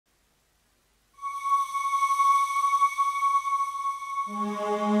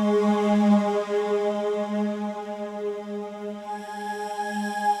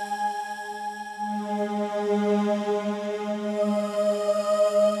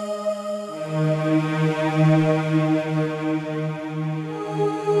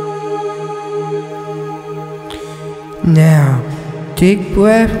Now, deep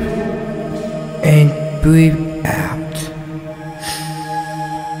breath and breathe out.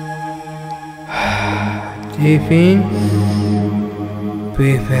 Deep in,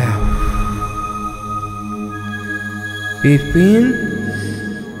 breathe out. Breathe in,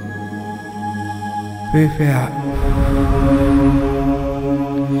 breathe out.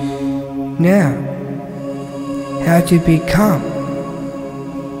 Now, how to become?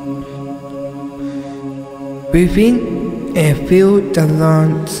 Breathe in and feel the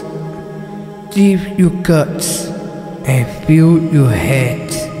lungs, deep your guts, and feel your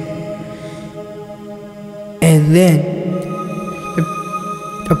head. And then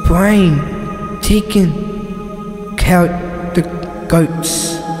the brain taking count the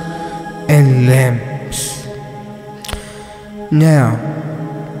goats and lambs. Now,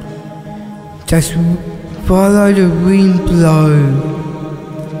 just follow the wind blow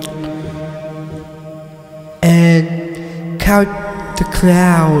and count the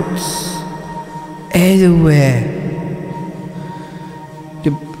clouds everywhere.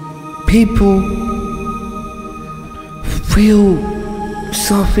 The people feel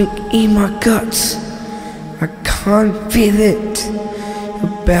something in my guts. I can't feel it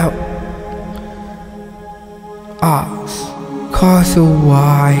about us. Cause the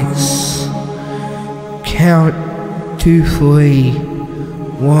wise. Count 2, 3.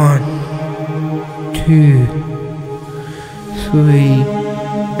 1, 2, 3.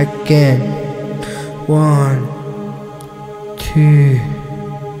 Again. 1, 2,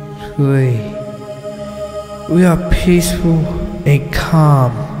 3. We are peaceful and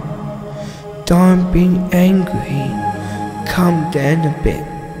calm. Don't be angry. Calm down a bit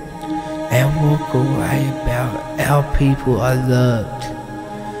and walk away about how people are loved.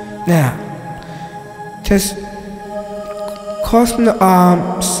 Now, just cross the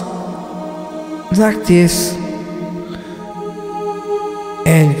arms like this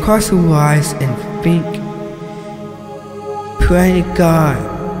and cross the eyes and think, pray to God,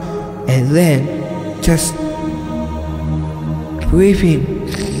 and then just breathe in.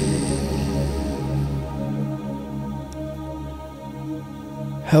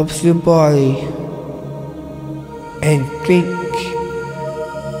 Helps your body, and think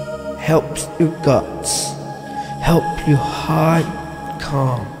helps your guts, help your heart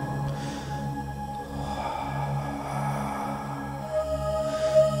calm.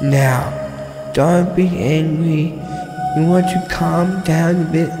 Now, don't be angry. You want to calm down a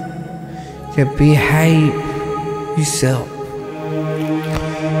bit, to behave yourself.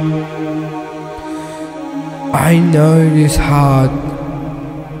 I know it's hard.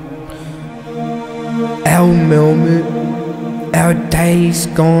 Our moment, our days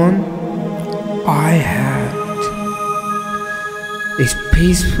gone, I had. It's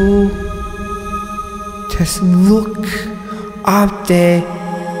peaceful. Just look up there.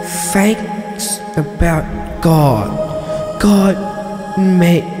 Thanks about God. God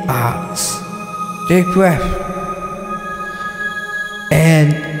made us. Deep breath.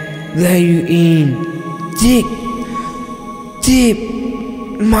 And let you in. Deep,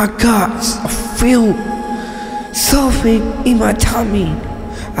 deep, my guts. I feel something in my tummy.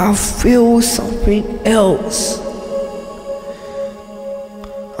 I feel something else.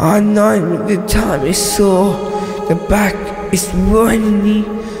 I know the time is sore, the back is running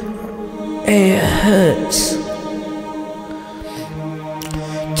and it hurts.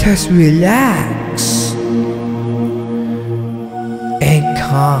 Just relax and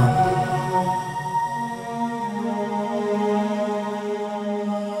calm.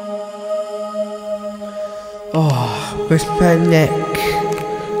 Oh, where's my neck?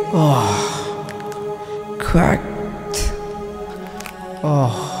 Oh, cracked.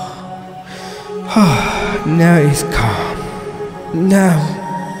 Oh, now it's calm. Now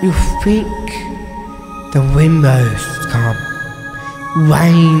you think the windows come.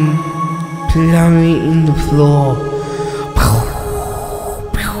 Rain blowing in the floor.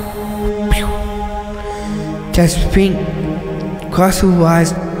 Just think, close your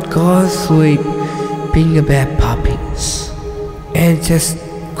eyes, go to sleep, think about puppies, and just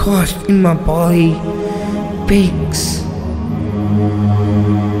cross in my body, thinks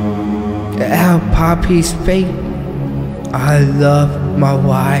our puppies think I love my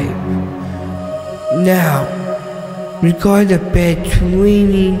wife. Now we go to bed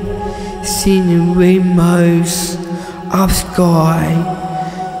dreaming, seeing rainbows. up sky,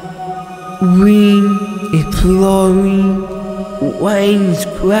 wind is blowing, rain is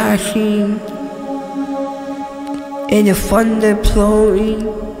crashing, and the thunder blowing.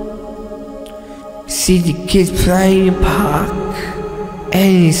 See the kids playing in the park,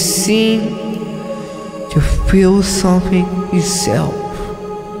 and you seem to feel something yourself.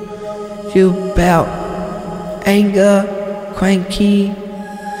 You about anger, cranky,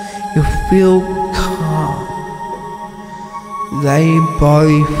 you feel calm, lay your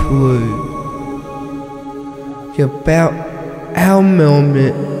body through. You're about our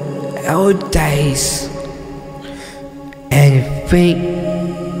moment, our days, and you think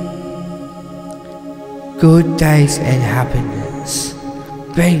good days and happiness.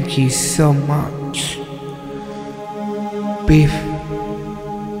 Thank you so much. Breathe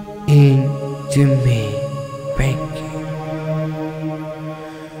into me.